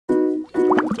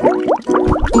Hey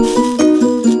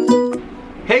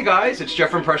guys, it's Jeff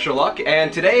from Pressure Luck,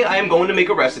 and today I am going to make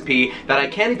a recipe that I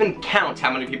can't even count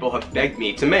how many people have begged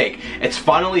me to make. It's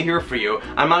finally here for you.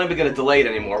 I'm not even going to delay it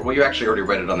anymore. Well, you actually already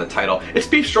read it on the title. It's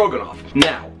beef stroganoff.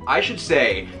 Now, I should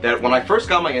say that when I first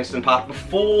got my Instant Pot,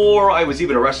 before I was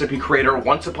even a recipe creator,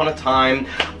 once upon a time,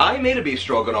 I made a beef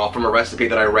stroganoff from a recipe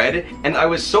that I read, and I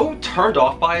was so turned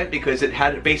off by it because it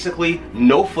had basically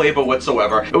no flavor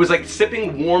whatsoever. It was like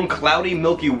sipping warm, cloudy,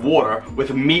 milky water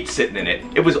with meat sitting in it.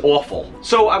 It was awful.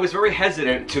 So I was very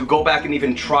hesitant to go back and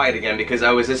even try it again because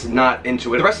I was just not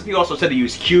into it. The recipe also said to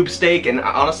use cube steak, and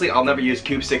honestly, I'll never use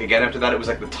cube steak again after that. It was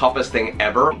like the toughest thing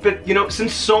ever. But you know,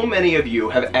 since so many of you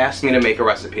have asked me to make a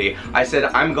recipe, I said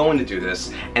I'm going to do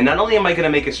this. And not only am I going to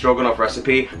make a stroganoff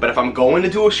recipe, but if I'm going to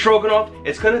do a stroganoff,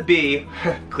 it's going to be,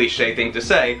 cliche thing to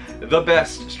say, the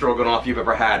best stroganoff you've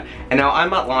ever had. And now I'm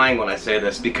not lying when I say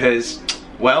this because,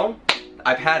 well,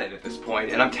 I've had it at this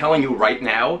point, and I'm telling you right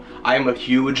now, I am a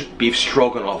huge beef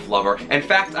stroganoff lover. In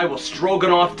fact, I will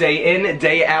stroganoff day in,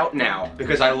 day out now,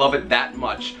 because I love it that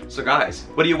much. So guys,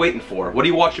 what are you waiting for? What are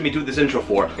you watching me do this intro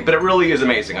for? But it really is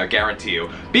amazing, I guarantee you.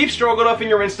 Beef stroganoff in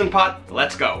your Instant Pot,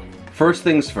 let's go. First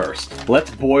things first, let's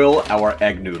boil our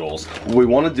egg noodles. What we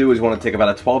want to do is we want to take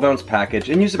about a 12-ounce package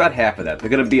and use about half of that. They're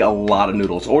going to be a lot of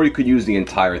noodles, or you could use the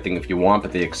entire thing if you want,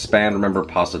 but they expand. Remember,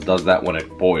 pasta does that when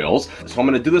it boils. So I'm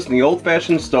going to do this in the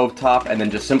old-fashioned stovetop and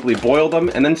then just simply boil them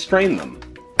and then strain them.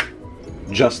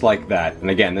 Just like that.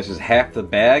 And again, this is half the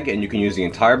bag, and you can use the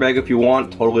entire bag if you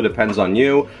want. Totally depends on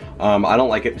you. I don't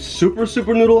like it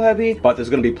super noodle heavy, but there's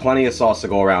going to be plenty of sauce to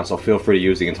go around, so feel free to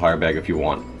use the entire bag if you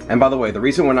want. And by the way, the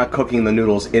reason we're not cooking the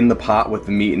noodles in the pot with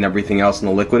the meat and everything else in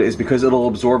the liquid is because it'll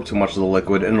absorb too much of the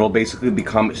liquid and it'll basically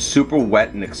become super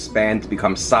wet and expand to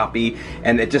become soppy,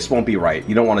 and it just won't be right.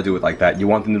 You don't want to do it like that. You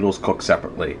want the noodles cooked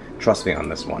separately. Trust me on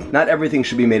this one. Not everything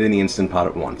should be made in the Instant Pot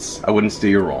at once. I wouldn't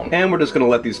steer you wrong. And we're just going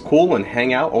to let these cool and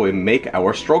hang out while we make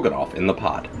our stroganoff in the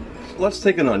pot. Let's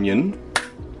take an onion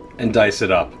and dice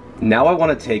it up. Now I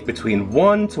want to take between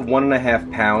 1 to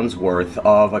 1.5 pounds worth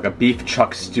of like a beef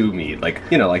chuck stew meat, like,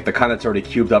 you know, like the kind that's already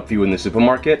cubed up for you in the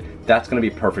supermarket. That's going to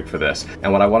be perfect for this.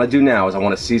 And what I want to do now is I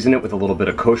want to season it with a little bit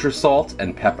of kosher salt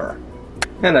and pepper.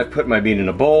 And I've put my meat in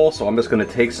a bowl, so I'm just going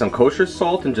to take some kosher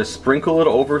salt and just sprinkle it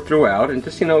over throughout, and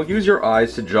just, you know, use your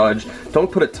eyes to judge.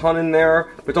 Don't put a ton in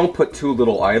there, but don't put too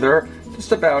little either.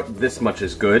 Just about this much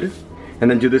is good. And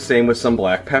then do the same with some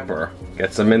black pepper.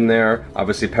 Get some in there.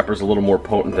 Obviously pepper's a little more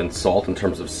potent than salt in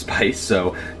terms of spice,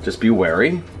 so just be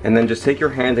wary. And then just take your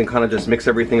hand and kind of just mix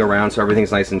everything around so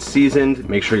everything's nice and seasoned.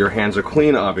 Make sure your hands are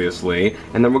clean, obviously.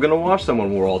 And then we're gonna wash them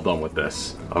when we're all done with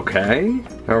this, okay?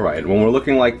 All right, when we're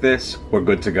looking like this, we're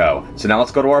good to go. So now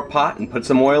let's go to our pot and put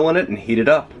some oil in it and heat it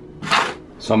up.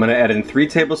 So I'm gonna add in 3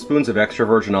 tablespoons of extra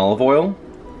virgin olive oil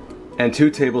and 2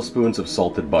 tablespoons of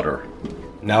salted butter.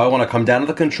 Now I want to come down to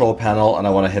the control panel and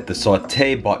I want to hit the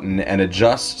saute button and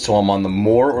adjust so I'm on the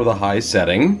more or the high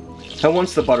setting. And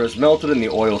once the butter is melted and the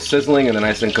oil sizzling and they're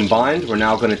nice and combined, we're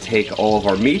now going to take all of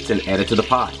our meat and add it to the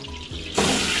pot.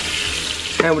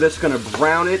 And we're just going to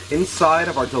brown it inside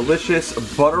of our delicious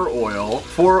butter oil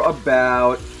for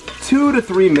about 2 to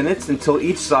 3 minutes until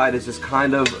each side is just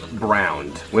kind of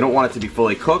browned. We don't want it to be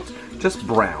fully cooked, just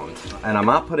browned. And I'm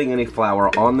not putting any flour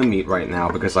on the meat right now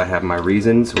because I have my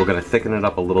reasons. We're gonna thicken it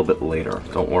up a little bit later.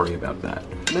 Don't worry about that.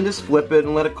 And then just flip it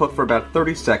and let it cook for about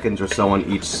 30 seconds or so on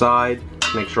each side.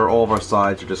 Make sure all of our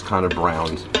sides are just kind of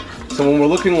browned. So when we're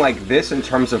looking like this in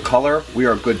terms of color, we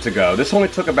are good to go. This only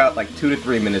took about like 2 to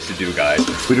 3 minutes to do, guys.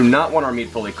 We do not want our meat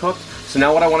fully cooked. So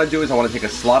now what I wanna do is I wanna take a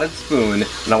slotted spoon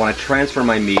and I wanna transfer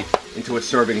my meat into a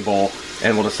serving bowl,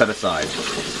 and we'll just set aside.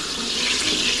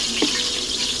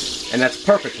 And that's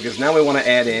perfect because now we want to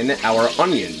add in our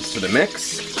onions to the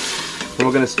mix. And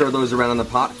we're going to stir those around in the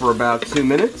pot for about 2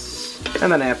 minutes. And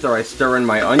then after I stir in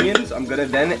my onions, I'm going to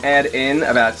then add in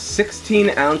about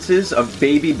 16 ounces of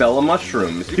baby Bella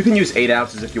mushrooms. You can use 8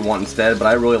 ounces if you want instead, but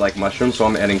I really like mushrooms, so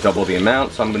I'm adding double the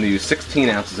amount. So I'm going to use 16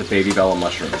 ounces of baby Bella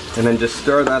mushrooms. And then just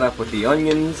stir that up with the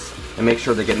onions and make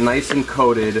sure they get nice and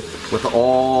coated with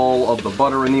all of the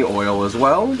butter and the oil as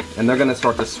well. And they're gonna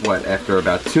start to sweat after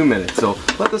about 2 minutes. So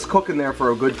let this cook in there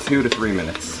for a good 2 to 3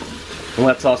 minutes. And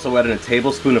let's also add in a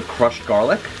tablespoon of crushed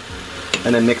garlic.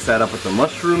 And then mix that up with the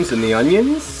mushrooms and the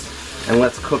onions. And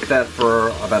let's cook that for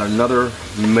about another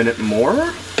minute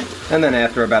more. And then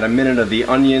after about a minute of the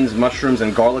onions, mushrooms,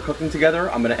 and garlic cooking together,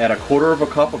 I'm going to add 1/4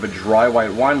 cup of a dry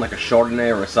white wine like a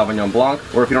Chardonnay or a Sauvignon Blanc.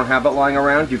 Or if you don't have that lying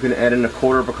around, you can add in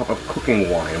 1/4 cup of cooking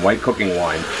wine, white cooking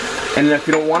wine. And if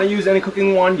you don't want to use any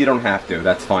cooking wine, you don't have to.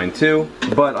 That's fine too.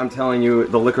 But I'm telling you,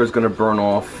 the liquor is going to burn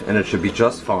off, and it should be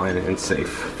just fine and safe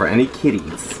for any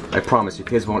kitties. I promise you,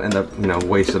 kids won't end up, you know,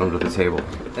 wasted under the table.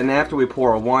 And after we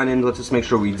pour our wine in, let's just make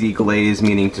sure we deglaze,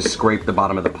 meaning to scrape the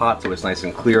bottom of the pot so it's nice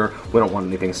and clear. We don't want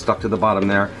anything stuck to the bottom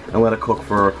there, and let it cook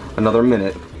for another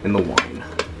minute in the wine.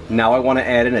 Now I want to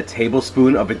add in a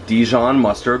tablespoon of a Dijon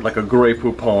mustard, like a Grey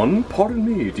Poupon. Pardon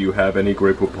me, do you have any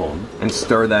Grey Poupon? And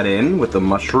stir that in with the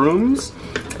mushrooms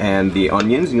and the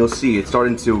onions, and you'll see it's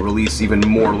starting to release even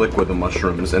more liquid, the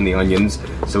mushrooms and the onions.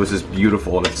 So it's just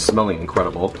beautiful and it's smelling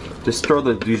incredible. Just stir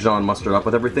the Dijon mustard up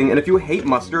with everything. And if you hate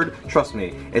mustard, trust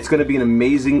me, it's going to be an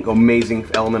amazing, amazing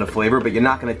element of flavor, but you're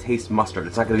not going to taste mustard.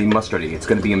 It's not going to be mustardy. It's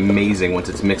going to be amazing once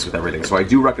it's mixed with everything. So I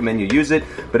do recommend you use it,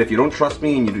 but if you don't trust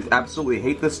me and you absolutely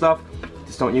hate this stuff,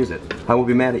 just don't use it. I won't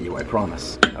be mad at you, I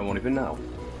promise. I won't even know.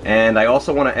 And I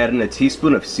also want to add in a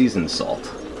teaspoon of seasoned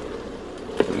salt.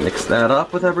 Mix that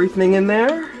up with everything in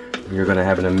there. You're gonna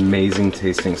have an amazing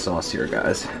tasting sauce here,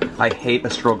 guys. I hate a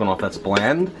stroganoff that's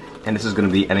bland, and this is gonna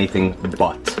be anything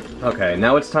but. Okay,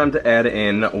 now it's time to add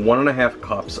in 1.5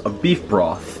 cups of beef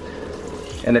broth.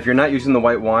 And if you're not using the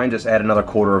white wine, just add another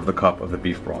 1/4 cup of the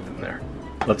beef broth in there.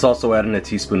 Let's also add in a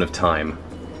teaspoon of thyme.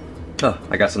 Oh,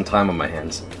 I got some thyme on my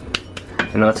hands.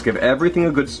 And let's give everything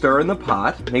a good stir in the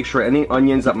pot. Make sure any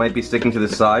onions that might be sticking to the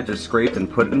side, just scrape and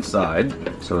put inside,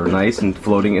 so they're nice and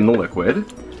floating in the liquid.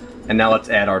 And now let's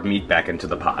add our meat back into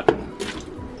the pot.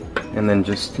 And then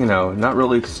just, you know, not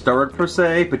really stir it per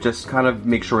se, but just kind of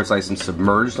make sure it's nice and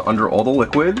submerged under all the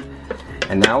liquid.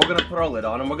 And now we're gonna put our lid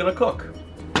on and we're gonna cook.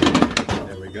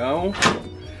 There we go.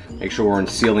 Make sure we're in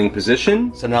sealing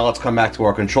position. So now let's come back to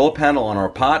our control panel on our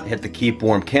pot, hit the keep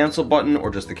warm cancel button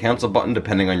or just the cancel button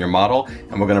depending on your model,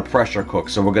 and we're gonna pressure cook.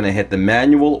 So we're gonna hit the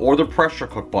manual or the pressure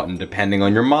cook button depending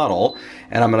on your model.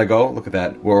 And I'm gonna go, look at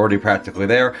that, we're already practically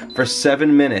there, for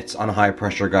 7 minutes on high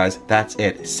pressure, guys. That's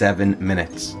it, 7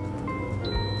 minutes.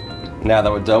 Now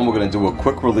that we're done, we're gonna do a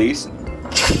quick release.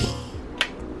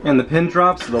 And the pin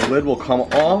drops, so the lid will come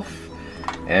off,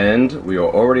 and we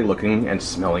are already looking and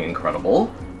smelling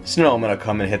incredible. So now I'm gonna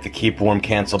come and hit the keep warm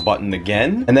cancel button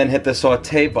again, and then hit the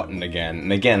saute button again.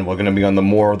 And again, we're gonna be on the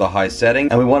more or the high setting,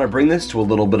 and we wanna bring this to a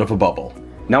little bit of a bubble.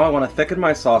 Now I wanna thicken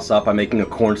my sauce up by making a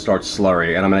cornstarch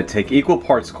slurry, and I'm gonna take equal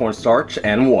parts cornstarch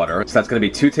and water. So that's gonna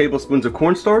be 2 tablespoons of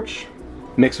cornstarch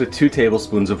mixed with 2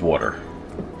 tablespoons of water.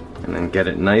 And then get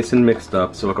it nice and mixed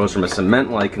up so it goes from a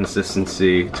cement-like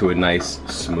consistency to a nice,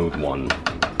 smooth one.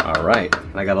 All right,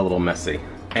 I got a little messy.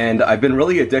 And I've been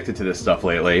really addicted to this stuff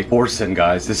lately. Boursin,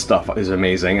 guys, this stuff is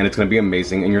amazing, and it's gonna be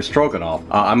amazing in your stroganoff.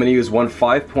 I'm gonna use one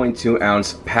 5.2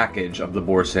 ounce package of the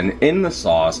boursin in the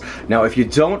sauce. Now, if you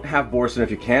don't have boursin, if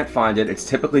you can't find it, it's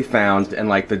typically found in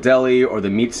like the deli or the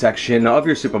meat section of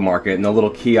your supermarket in the little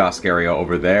kiosk area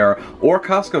over there, or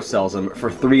Costco sells them for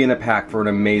 3 in a pack for an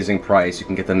amazing price. You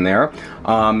can get them there.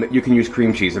 You can use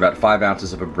cream cheese, about 5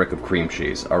 ounces of a brick of cream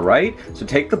cheese, all right? So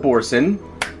take the boursin,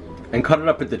 and cut it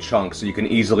up into chunks so you can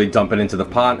easily dump it into the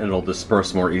pot and it'll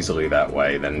disperse more easily that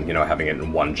way than, you know, having it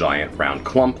in one giant round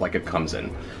clump like it comes in.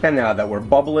 And now that we're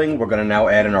bubbling, we're gonna now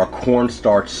add in our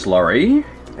cornstarch slurry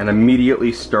and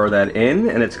immediately stir that in,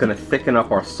 and it's gonna thicken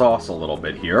up our sauce a little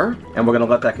bit here. And we're gonna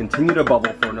let that continue to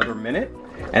bubble for another minute.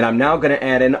 And I'm now gonna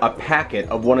add in a packet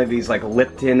of one of these like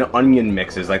Lipton onion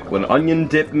mixes, like an onion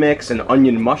dip mix, an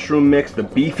onion mushroom mix, the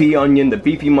beefy onion, the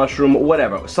beefy mushroom,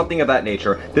 whatever, something of that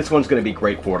nature. This one's gonna be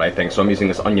great for it, I think. So I'm using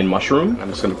this onion mushroom. I'm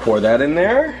just gonna pour that in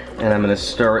there, and I'm gonna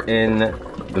stir in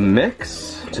the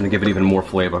mix. It's gonna give it even more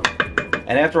flavor.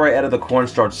 And after I added the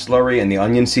cornstarch slurry and the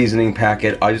onion seasoning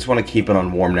packet, I just want to keep it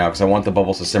on warm now because I want the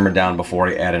bubbles to simmer down before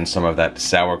I add in some of that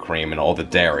sour cream and all the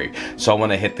dairy. So I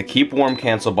want to hit the keep warm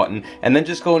cancel button and then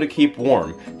just go into keep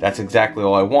warm. That's exactly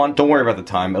all I want. Don't worry about the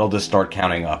time, it'll just start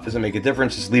counting up. Doesn't make a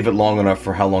difference, just leave it long enough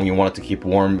for how long you want it to keep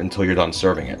warm until you're done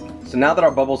serving it. So now that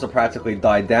our bubbles are practically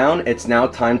died down, it's now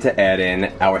time to add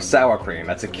in our sour cream.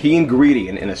 That's a key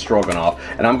ingredient in a stroganoff,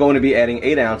 and I'm going to be adding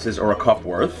 8 ounces or a cup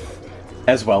worth,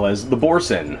 as well as the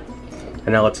boursin. And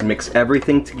now let's mix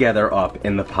everything together up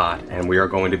in the pot, and we are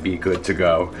going to be good to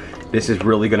go. This is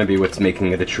really going to be what's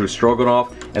making it a true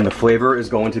stroganoff, and the flavor is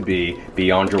going to be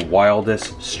beyond your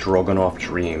wildest stroganoff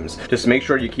dreams. Just make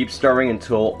sure you keep stirring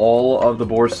until all of the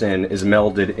boursin is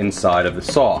melded inside of the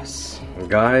sauce. And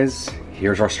guys,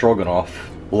 here's our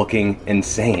stroganoff, looking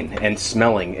insane and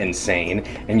smelling insane,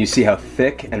 and you see how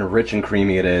thick and rich and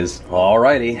creamy it is.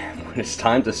 Alrighty, it's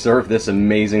time to serve this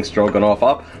amazing stroganoff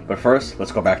up, but first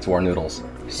let's go back to our noodles.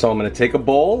 So I'm going to take a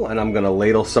bowl and I'm going to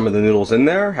ladle some of the noodles in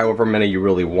there. However many you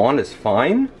really want is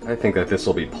fine. I think that this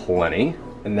will be plenty.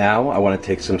 And now I want to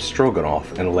take some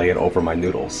stroganoff and lay it over my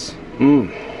noodles.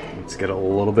 Let's get a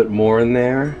little bit more in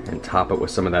there and top it with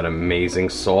some of that amazing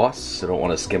sauce. I don't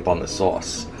want to skimp on the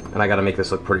sauce. And I gotta make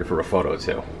this look pretty for a photo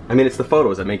too. I mean, it's the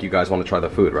photos that make you guys want to try the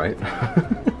food, right?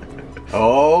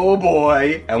 Oh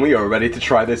boy, and we are ready to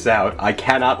try this out. I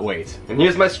cannot wait. And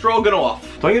here's my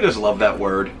stroganoff. Don't you just love that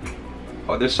word?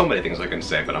 Oh, there's so many things I can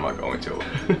say, but I'm not going to.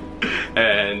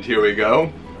 And here we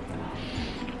go.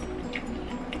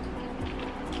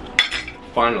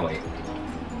 Finally.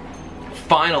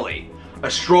 Finally, a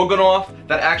stroganoff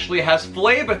that actually has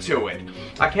flavor to it.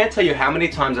 I can't tell you how many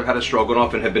times I've had a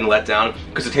stroganoff and have been let down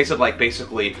because it tasted like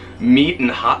basically meat and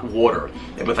hot water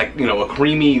with, like, you know, a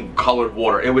creamy colored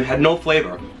water. It had no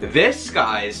flavor. This,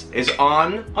 guys, is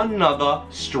on another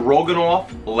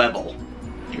stroganoff level.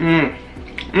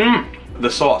 The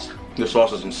sauce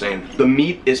is insane. The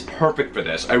meat is perfect for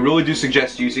this. I really do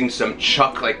suggest using some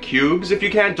chuck, like cubes if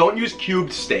you can. Don't use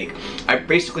cubed steak. I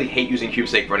basically hate using cube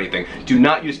steak for anything. Do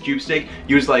not use cube steak.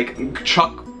 Use like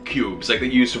chuck cubes like they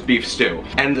use for beef stew.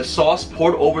 And the sauce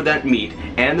poured over that meat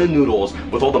and the noodles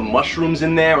with all the mushrooms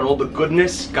in there and all the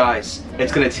goodness, guys,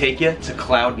 it's gonna take you to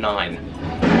cloud 9.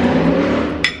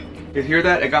 You hear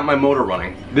that? It got my motor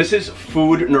running. This is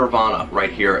food nirvana right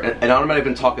here, and I'm not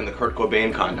even talking the Kurt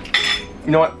Cobain kind.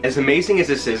 You know what? As amazing as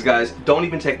this is, guys, don't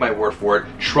even take my word for it.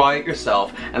 Try it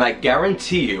yourself, and I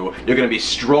guarantee you, you're gonna be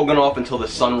stroganoff until the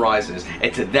sun rises.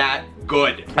 It's that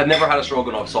good. I've never had a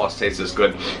stroganoff sauce taste this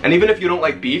good. And even if you don't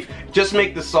like beef, just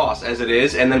make the sauce as it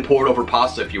is and then pour it over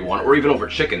pasta if you want, or even over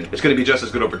chicken. It's gonna be just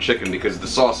as good over chicken because the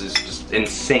sauce is just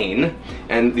insane.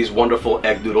 And these wonderful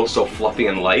egg noodles, so fluffy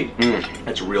and light.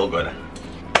 It's real good.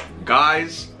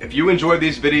 Guys, if you enjoyed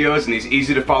these videos and these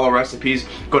easy to follow recipes,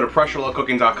 go to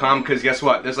pressureluckcooking.com because guess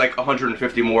what? There's like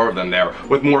 150 more of them there,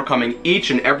 with more coming each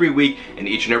and every week, and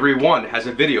each and every one has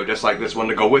a video just like this one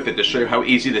to go with it to show you how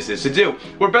easy this is to do.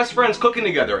 We're best friends cooking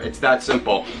together. It's that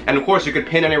simple. And of course, you could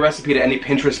pin any recipe to any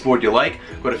Pinterest board you like.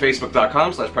 Go to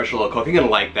facebook.com/pressureluckcooking and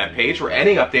like that page for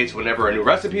any updates whenever a new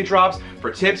recipe drops,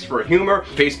 for tips, for humor,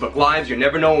 Facebook Lives. You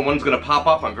never know when one's gonna pop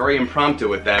up. I'm very impromptu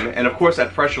with them. And of course,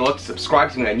 at Pressure Luck,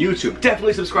 subscribe to me on YouTube.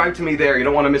 Definitely subscribe to me there. You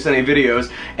don't want to miss any videos.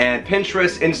 And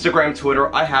Pinterest, Instagram,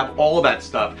 Twitter, I have all of that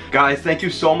stuff. Guys, thank you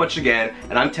so much again.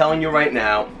 And I'm telling you right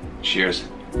now, cheers.